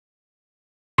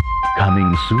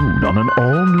Coming soon on an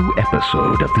all-new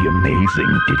episode of the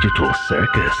amazing digital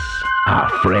circus. Our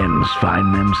friends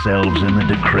find themselves in the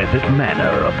decrepit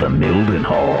manor of the Milden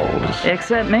Halls.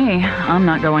 Except me. I'm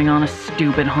not going on a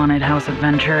stupid haunted house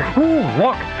adventure. Ooh,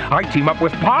 look! I team up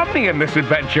with Pomni in this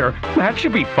adventure. That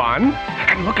should be fun.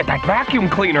 And look at that vacuum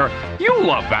cleaner. You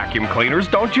love vacuum cleaners,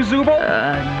 don't you, Zubul?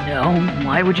 No.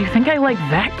 Why would you think I like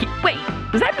vacuum? Wait,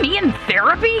 was that me in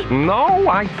therapy? No,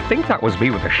 I think that was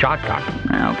me with a shotgun.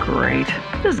 Oh, great.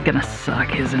 This is gonna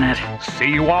suck, isn't it? See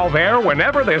you all there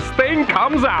whenever this thing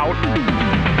comes out.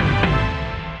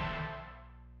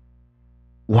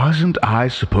 Wasn't I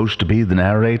supposed to be the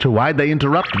narrator? Why'd they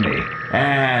interrupt me?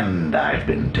 And I've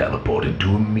been teleported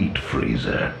to a meat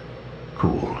freezer.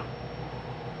 Cool.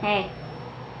 Hey,